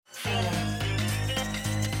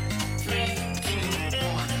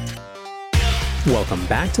Welcome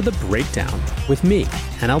back to The Breakdown with me,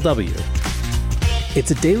 NLW. It's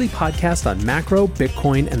a daily podcast on macro,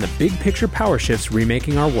 Bitcoin, and the big picture power shifts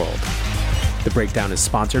remaking our world. The Breakdown is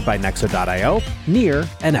sponsored by Nexo.io, Near,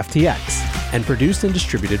 and FTX, and produced and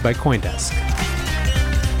distributed by CoinDesk.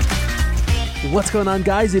 What's going on,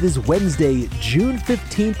 guys? It is Wednesday, June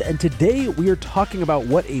 15th, and today we are talking about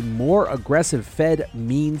what a more aggressive Fed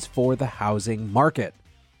means for the housing market.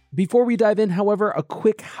 Before we dive in, however, a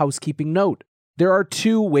quick housekeeping note. There are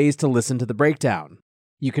two ways to listen to The Breakdown.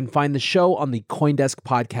 You can find the show on the CoinDesk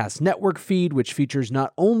Podcast Network feed, which features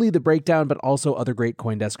not only The Breakdown, but also other great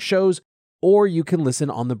CoinDesk shows, or you can listen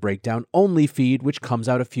on the Breakdown Only feed, which comes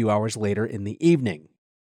out a few hours later in the evening.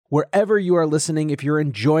 Wherever you are listening, if you're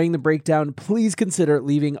enjoying The Breakdown, please consider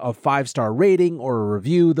leaving a 5-star rating or a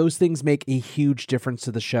review. Those things make a huge difference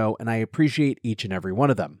to the show, and I appreciate each and every one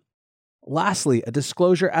of them. Lastly, a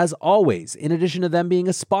disclosure as always, in addition to them being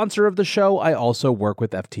a sponsor of the show, I also work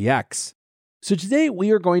with FTX. So today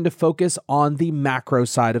we are going to focus on the macro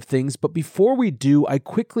side of things, but before we do, I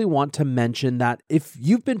quickly want to mention that if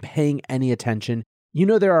you've been paying any attention, you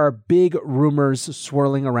know there are big rumors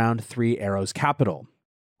swirling around Three Arrows Capital.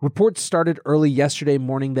 Reports started early yesterday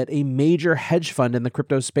morning that a major hedge fund in the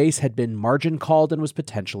crypto space had been margin called and was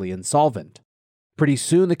potentially insolvent. Pretty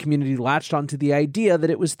soon, the community latched onto the idea that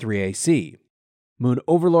it was 3AC. Moon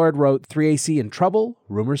Overlord wrote, 3AC in trouble,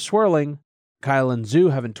 rumors swirling. Kyle and Zoo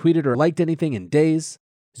haven't tweeted or liked anything in days.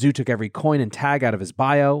 Zoo took every coin and tag out of his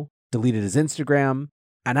bio, deleted his Instagram.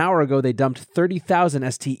 An hour ago, they dumped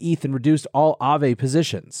 30,000 ST-ETH and reduced all Aave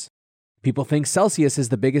positions. People think Celsius is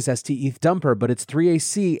the biggest ST-ETH dumper, but it's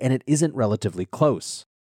 3AC and it isn't relatively close.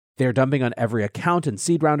 They're dumping on every account and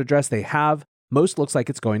seed round address they have. Most looks like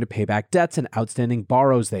it's going to pay back debts and outstanding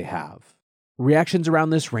borrows they have. Reactions around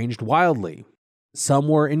this ranged wildly. Some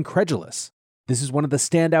were incredulous. This is one of the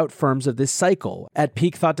standout firms of this cycle, at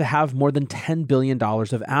peak thought to have more than $10 billion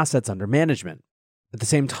of assets under management. At the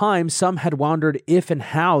same time, some had wondered if and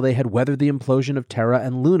how they had weathered the implosion of Terra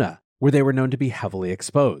and Luna, where they were known to be heavily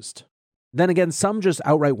exposed. Then again, some just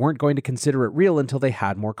outright weren't going to consider it real until they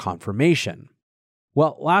had more confirmation.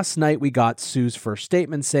 Well, last night we got Sue's first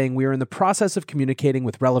statement saying we are in the process of communicating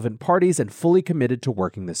with relevant parties and fully committed to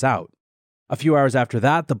working this out. A few hours after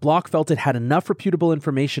that, the block felt it had enough reputable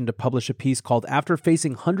information to publish a piece called After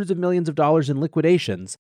Facing Hundreds of Millions of Dollars in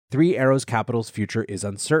Liquidations, Three Arrows Capital's Future is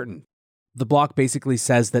Uncertain. The block basically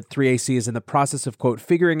says that 3AC is in the process of, quote,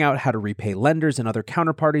 figuring out how to repay lenders and other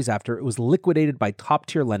counterparties after it was liquidated by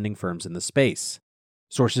top-tier lending firms in the space.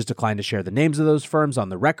 Sources declined to share the names of those firms on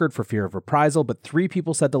the record for fear of reprisal, but 3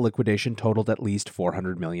 people said the liquidation totaled at least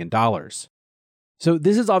 $400 million. So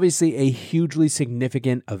this is obviously a hugely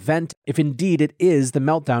significant event, if indeed it is the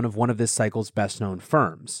meltdown of one of this cycle's best-known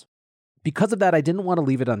firms. Because of that, I didn't want to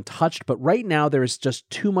leave it untouched, but right now there is just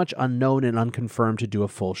too much unknown and unconfirmed to do a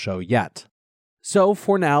full show yet. So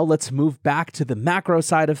for now, let's move back to the macro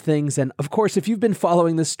side of things. And of course, if you've been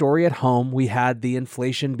following this story at home, we had the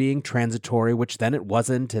inflation being transitory, which then it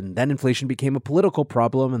wasn't. And then inflation became a political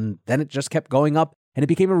problem. And then it just kept going up and it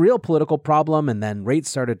became a real political problem. And then rates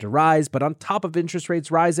started to rise. But on top of interest rates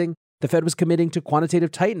rising, the Fed was committing to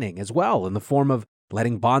quantitative tightening as well in the form of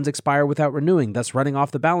letting bonds expire without renewing, thus running off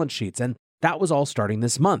the balance sheets. And that was all starting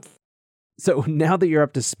this month. So now that you're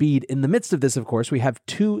up to speed, in the midst of this, of course, we have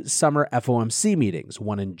 2 summer FOMC meetings,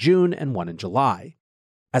 one in June and one in July.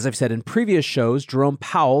 As I've said in previous shows, Jerome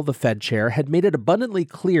Powell, the Fed chair, had made it abundantly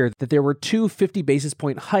clear that there were 2 50 basis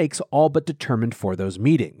point hikes all but determined for those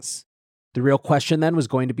meetings. The real question then was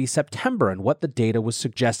going to be September and what the data was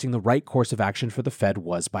suggesting the right course of action for the Fed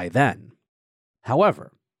was by then.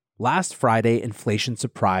 However, last Friday, inflation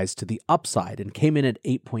surprised to the upside and came in at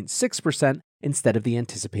 8.6%, instead of the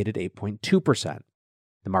anticipated 8.2%.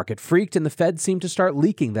 The market freaked and the Fed seemed to start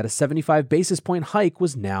leaking that a 75 basis point hike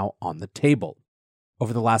was now on the table.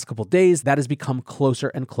 Over the last couple days, that has become closer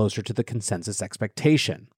and closer to the consensus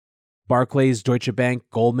expectation. Barclays, Deutsche Bank,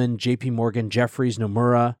 Goldman, JP Morgan, Jefferies,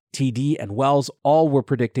 Nomura, TD, and Wells all were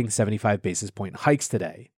predicting 75 basis point hikes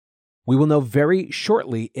today. We will know very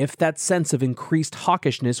shortly if that sense of increased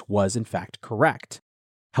hawkishness was in fact correct.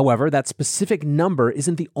 However, that specific number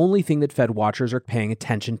isn't the only thing that Fed watchers are paying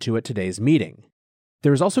attention to at today's meeting.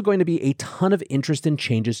 There is also going to be a ton of interest in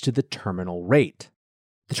changes to the terminal rate.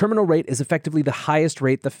 The terminal rate is effectively the highest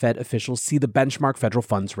rate the Fed officials see the benchmark federal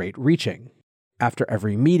funds rate reaching. After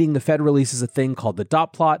every meeting, the Fed releases a thing called the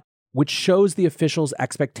dot plot, which shows the officials'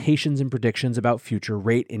 expectations and predictions about future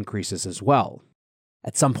rate increases as well.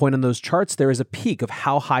 At some point on those charts, there is a peak of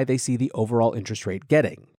how high they see the overall interest rate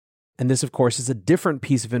getting. And this, of course, is a different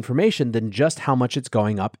piece of information than just how much it's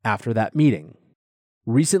going up after that meeting.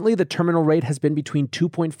 Recently, the terminal rate has been between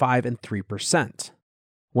 2.5 and 3%.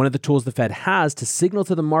 One of the tools the Fed has to signal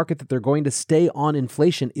to the market that they're going to stay on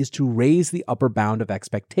inflation is to raise the upper bound of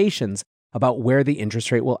expectations about where the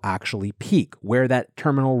interest rate will actually peak, where that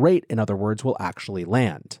terminal rate, in other words, will actually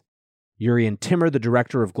land. Jurrien Timmer, the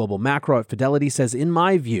director of global macro at Fidelity, says, in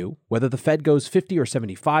my view, whether the Fed goes 50 or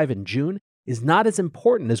 75 in June is not as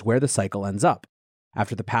important as where the cycle ends up.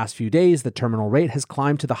 After the past few days, the terminal rate has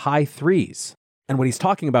climbed to the high threes. And what he's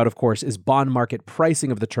talking about, of course, is bond market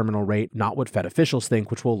pricing of the terminal rate, not what Fed officials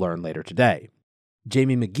think, which we'll learn later today.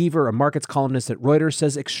 Jamie McGeever, a markets columnist at Reuters,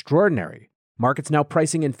 says extraordinary. Markets now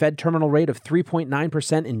pricing in Fed terminal rate of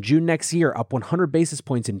 3.9% in June next year, up 100 basis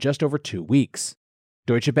points in just over 2 weeks.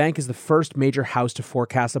 Deutsche Bank is the first major house to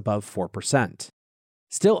forecast above 4%.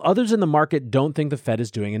 Still, others in the market don't think the Fed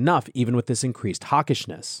is doing enough, even with this increased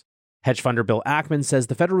hawkishness. Hedge funder Bill Ackman says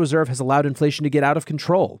the Federal Reserve has allowed inflation to get out of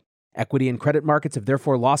control. Equity and credit markets have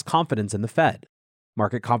therefore lost confidence in the Fed.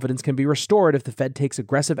 Market confidence can be restored if the Fed takes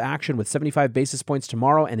aggressive action with 75 basis points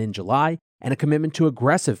tomorrow and in July, and a commitment to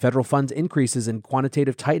aggressive federal funds increases and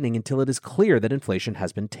quantitative tightening until it is clear that inflation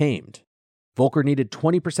has been tamed. Volcker needed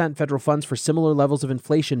 20% federal funds for similar levels of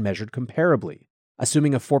inflation measured comparably.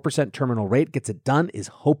 Assuming a 4% terminal rate gets it done is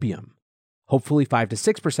hopium. Hopefully 5 to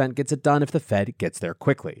 6% gets it done if the Fed gets there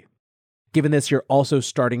quickly. Given this, you're also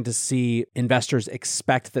starting to see investors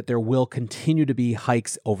expect that there will continue to be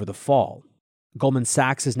hikes over the fall. Goldman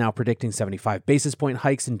Sachs is now predicting 75 basis point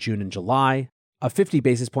hikes in June and July, a 50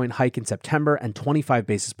 basis point hike in September, and 25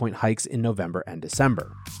 basis point hikes in November and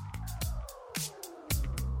December.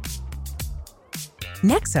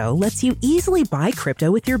 Nexo lets you easily buy crypto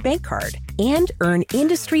with your bank card and earn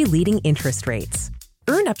industry-leading interest rates.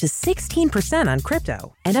 Earn up to 16% on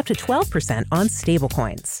crypto and up to 12% on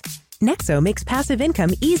stablecoins. Nexo makes passive income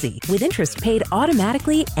easy with interest paid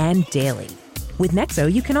automatically and daily. With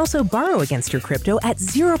Nexo, you can also borrow against your crypto at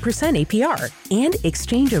 0% APR and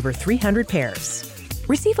exchange over 300 pairs.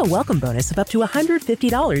 Receive a welcome bonus of up to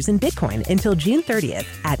 $150 in Bitcoin until June 30th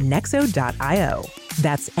at nexo.io.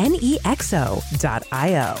 That's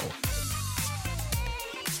NEXO.io.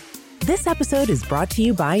 This episode is brought to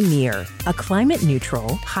you by Near, a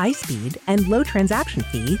climate-neutral, high-speed, and low-transaction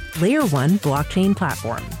fee Layer 1 blockchain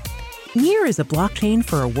platform. Near is a blockchain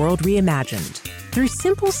for a world reimagined. Through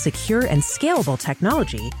simple, secure, and scalable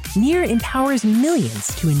technology, Near empowers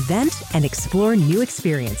millions to invent and explore new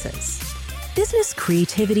experiences. Business,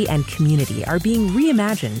 creativity, and community are being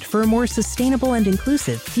reimagined for a more sustainable and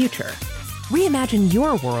inclusive future. Reimagine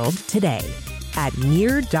your world today at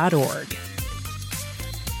near.org.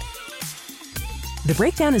 The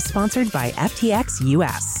Breakdown is sponsored by FTX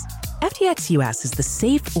US. FTX US is the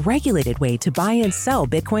safe, regulated way to buy and sell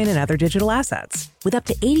Bitcoin and other digital assets, with up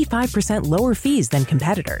to 85% lower fees than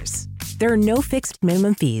competitors. There are no fixed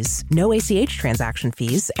minimum fees, no ACH transaction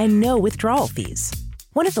fees, and no withdrawal fees.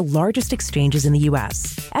 One of the largest exchanges in the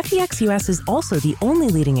US, FTX US is also the only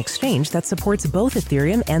leading exchange that supports both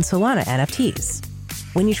Ethereum and Solana NFTs.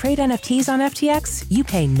 When you trade NFTs on FTX, you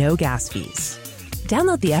pay no gas fees.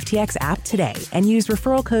 Download the FTX app today and use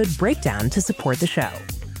referral code BREAKDOWN to support the show.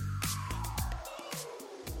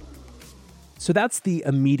 So that's the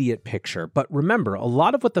immediate picture. But remember, a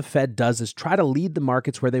lot of what the Fed does is try to lead the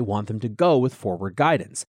markets where they want them to go with forward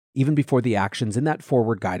guidance, even before the actions in that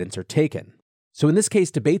forward guidance are taken. So in this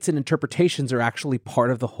case, debates and interpretations are actually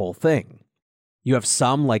part of the whole thing. You have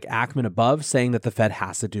some, like Ackman above, saying that the Fed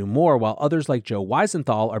has to do more, while others like Joe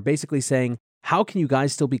Weisenthal are basically saying, how can you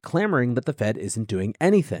guys still be clamoring that the Fed isn't doing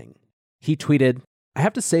anything? He tweeted, I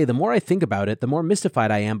have to say, the more I think about it, the more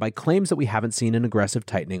mystified I am by claims that we haven't seen an aggressive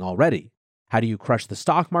tightening already. How do you crush the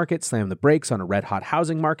stock market, slam the brakes on a red-hot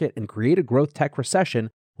housing market, and create a growth tech recession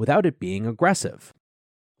without it being aggressive?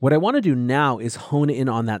 What I want to do now is hone in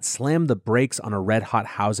on that slam the brakes on a red-hot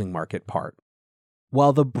housing market part.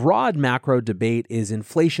 While the broad macro debate is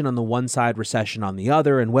inflation on the one side, recession on the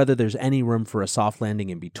other, and whether there's any room for a soft landing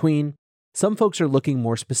in between, some folks are looking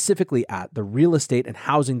more specifically at the real estate and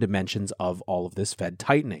housing dimensions of all of this Fed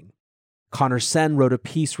tightening. Connor Sen wrote a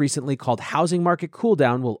piece recently called Housing Market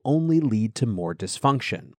Cooldown Will Only Lead to More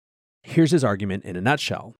Dysfunction. Here's his argument in a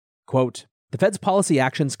nutshell. Quote, the Fed's policy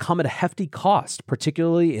actions come at a hefty cost,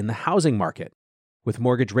 particularly in the housing market. With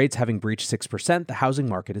mortgage rates having breached 6%, the housing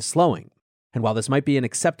market is slowing. And while this might be an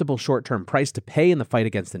acceptable short-term price to pay in the fight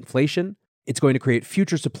against inflation, it's going to create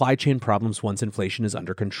future supply chain problems once inflation is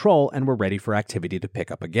under control and we're ready for activity to pick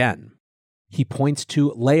up again. He points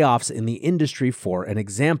to layoffs in the industry for an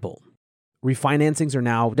example. Refinancings are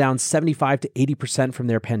now down 75 to 80% from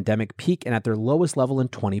their pandemic peak and at their lowest level in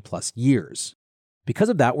 20 plus years. Because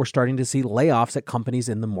of that, we're starting to see layoffs at companies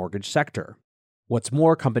in the mortgage sector. What's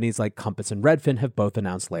more, companies like Compass and Redfin have both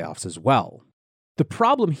announced layoffs as well. The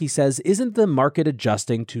problem, he says, isn't the market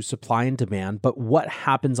adjusting to supply and demand, but what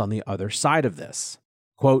happens on the other side of this.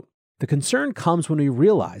 Quote, "The concern comes when we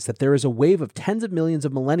realize that there is a wave of tens of millions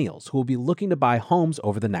of millennials who will be looking to buy homes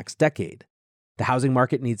over the next decade. The housing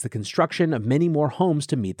market needs the construction of many more homes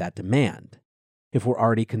to meet that demand. If we're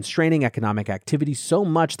already constraining economic activity so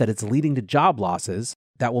much that it's leading to job losses,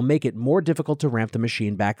 that will make it more difficult to ramp the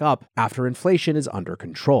machine back up after inflation is under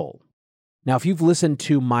control." Now, if you've listened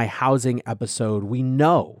to my housing episode, we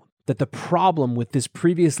know that the problem with this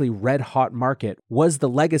previously red-hot market was the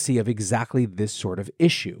legacy of exactly this sort of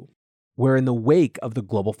issue, where in the wake of the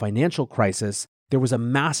global financial crisis, there was a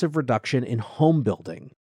massive reduction in home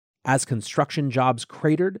building. As construction jobs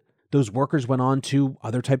cratered, those workers went on to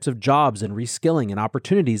other types of jobs and reskilling and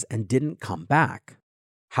opportunities and didn't come back.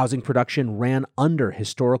 Housing production ran under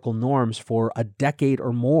historical norms for a decade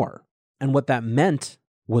or more, and what that meant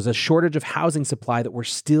was a shortage of housing supply that we're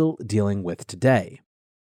still dealing with today.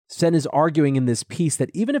 Sen is arguing in this piece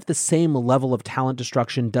that even if the same level of talent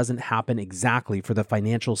destruction doesn't happen exactly for the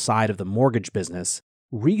financial side of the mortgage business,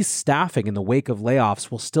 restaffing in the wake of layoffs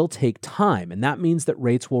will still take time, and that means that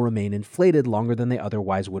rates will remain inflated longer than they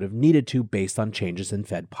otherwise would have needed to based on changes in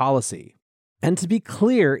Fed policy. And to be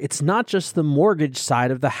clear, it's not just the mortgage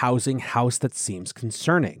side of the housing house that seems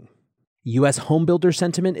concerning. U.S. homebuilder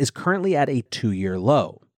sentiment is currently at a 2-year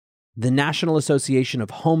low. The National Association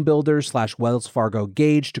of Home Builders / Wells Fargo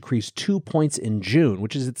Gauge decreased 2 points in June,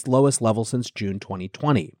 which is its lowest level since June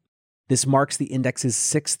 2020. This marks the index's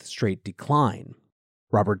 6th straight decline.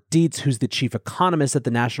 Robert Dietz, who's the chief economist at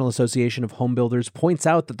the National Association of Home Builders, points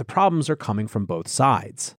out that the problems are coming from both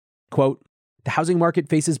sides. Quote, "The housing market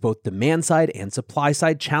faces both demand-side and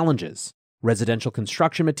supply-side challenges. Residential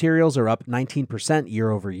construction materials are up 19%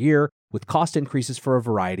 year over year, with cost increases for a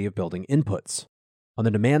variety of building inputs. On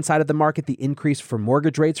the demand side of the market, the increase for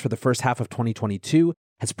mortgage rates for the first half of 2022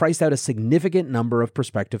 has priced out a significant number of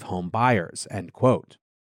prospective home buyers." End quote.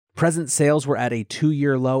 Present sales were at a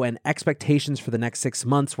 2-year low, and expectations for the next 6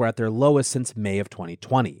 months were at their lowest since May of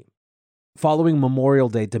 2020. Following Memorial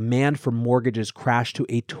Day, demand for mortgages crashed to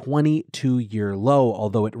a 22-year low,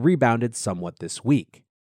 although it rebounded somewhat this week.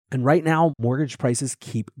 And right now, mortgage prices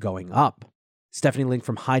keep going up. Stephanie Link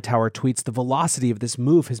from Hightower tweets, "The velocity of this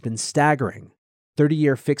move has been staggering.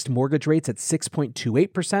 30-year fixed mortgage rates at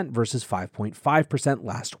 6.28% versus 5.5%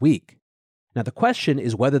 last week. Now, the question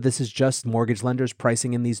is whether this is just mortgage lenders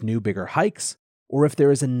pricing in these new bigger hikes, or if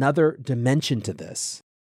there is another dimension to this.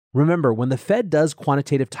 Remember, when the Fed does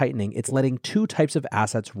quantitative tightening, it's letting 2 types of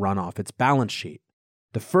assets run off its balance sheet.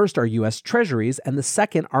 The first are U.S. Treasuries, and the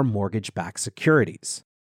second are mortgage-backed securities.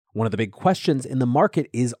 One of the big questions in the market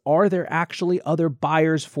is, are there actually other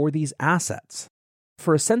buyers for these assets?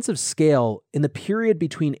 For a sense of scale, in the period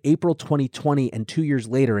between April 2020 and 2 years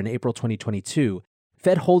later in April 2022,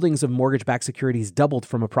 Fed holdings of mortgage-backed securities doubled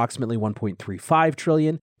from approximately $1.35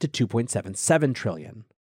 trillion to $2.77 trillion.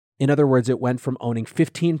 In other words, it went from owning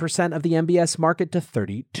 15% of the MBS market to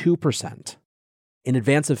 32%. In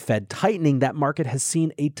advance of Fed tightening, that market has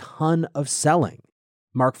seen a ton of selling.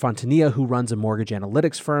 Mark Fontanilla, who runs a mortgage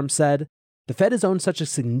analytics firm, said, "The Fed has owned such a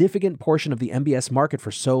significant portion of the MBS market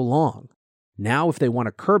for so long. Now, if they want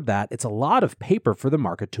to curb that, it's a lot of paper for the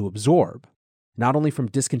market to absorb, not only from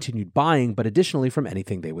discontinued buying, but additionally from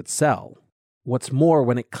anything they would sell. What's more,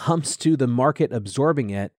 when it comes to the market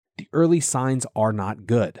absorbing it, the early signs are not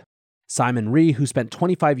good." Simon Rhee, who spent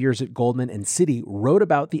 25 years at Goldman and Citi, wrote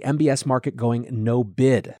about the MBS market going no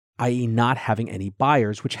bid, i.e. not having any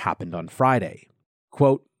buyers, which happened on Friday.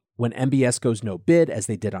 Quote, "When MBS goes no bid, as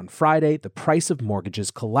they did on Friday, the price of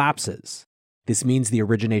mortgages collapses. This means the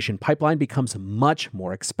origination pipeline becomes much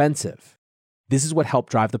more expensive. This is what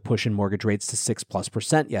helped drive the push in mortgage rates to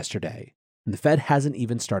 6+% yesterday, and the Fed hasn't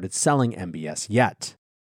even started selling MBS yet."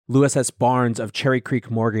 Lewis S. Barnes of Cherry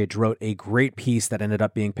Creek Mortgage wrote a great piece that ended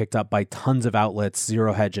up being picked up by tons of outlets,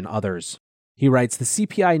 Zero Hedge and others. He writes, "The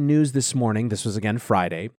CPI news this morning," this was again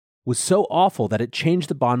Friday, "was so awful that it changed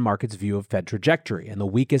the bond market's view of Fed trajectory, and the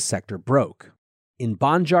weakest sector broke. In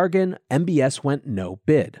bond jargon, MBS went no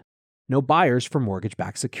bid. No buyers for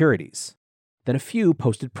mortgage-backed securities. Then a few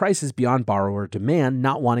posted prices beyond borrower demand,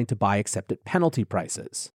 not wanting to buy except at penalty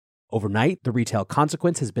prices. Overnight, the retail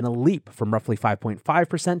consequence has been a leap from roughly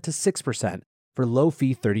 5.5% to 6% for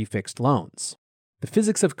low-fee 30 fixed loans. The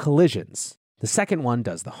physics of collisions. The second one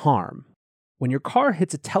does the harm. When your car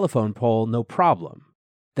hits a telephone pole, no problem.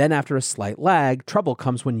 Then after a slight lag, trouble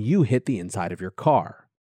comes when you hit the inside of your car.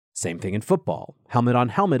 Same thing in football. Helmet on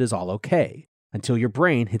helmet is all okay, until your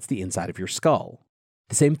brain hits the inside of your skull.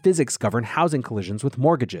 The same physics govern housing collisions with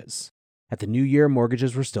mortgages. At the new year,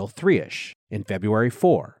 mortgages were still 3-ish. In February,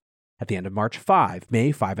 4. At the end of March, 5.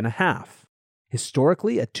 May, 5.5.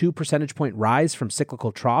 Historically, a 2 percentage point rise from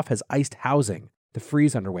cyclical trough has iced housing, the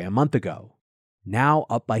freeze underway a month ago. Now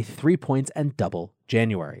up by 3 points and double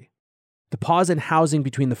January. The pause in housing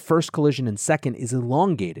between the first collision and second is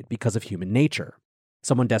elongated because of human nature.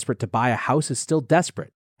 Someone desperate to buy a house is still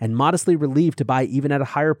desperate and modestly relieved to buy even at a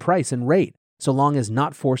higher price and rate, so long as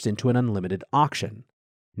not forced into an unlimited auction.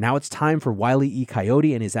 Now it's time for Wile E.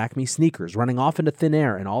 Coyote and his Acme sneakers running off into thin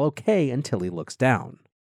air and all okay until he looks down.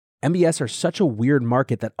 MBS are such a weird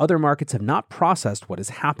market that other markets have not processed what is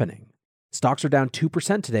happening. Stocks are down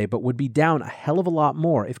 2% today, but would be down a hell of a lot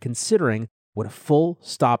more if considering what a full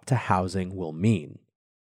stop to housing will mean.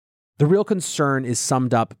 The real concern is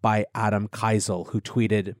summed up by Adam Keisel, who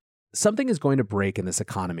tweeted, "Something is going to break in this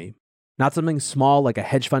economy. Not something small like a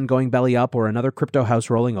hedge fund going belly up or another crypto house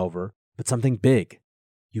rolling over, but something big.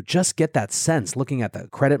 You just get that sense looking at the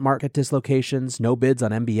credit market dislocations, no bids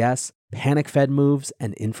on MBS, panic Fed moves,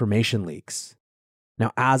 and information leaks."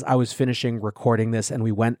 Now, as I was finishing recording this and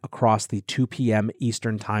we went across the 2 p.m.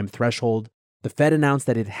 Eastern Time threshold, the Fed announced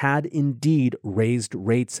that it had indeed raised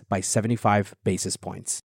rates by 75 basis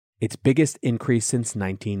points, its biggest increase since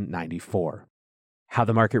 1994. How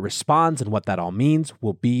the market responds and what that all means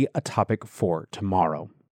will be a topic for tomorrow.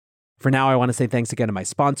 For now, I want to say thanks again to my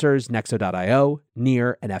sponsors, Nexo.io,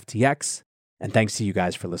 Near, and FTX, and thanks to you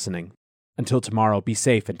guys for listening. Until tomorrow, be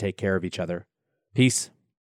safe and take care of each other. Peace.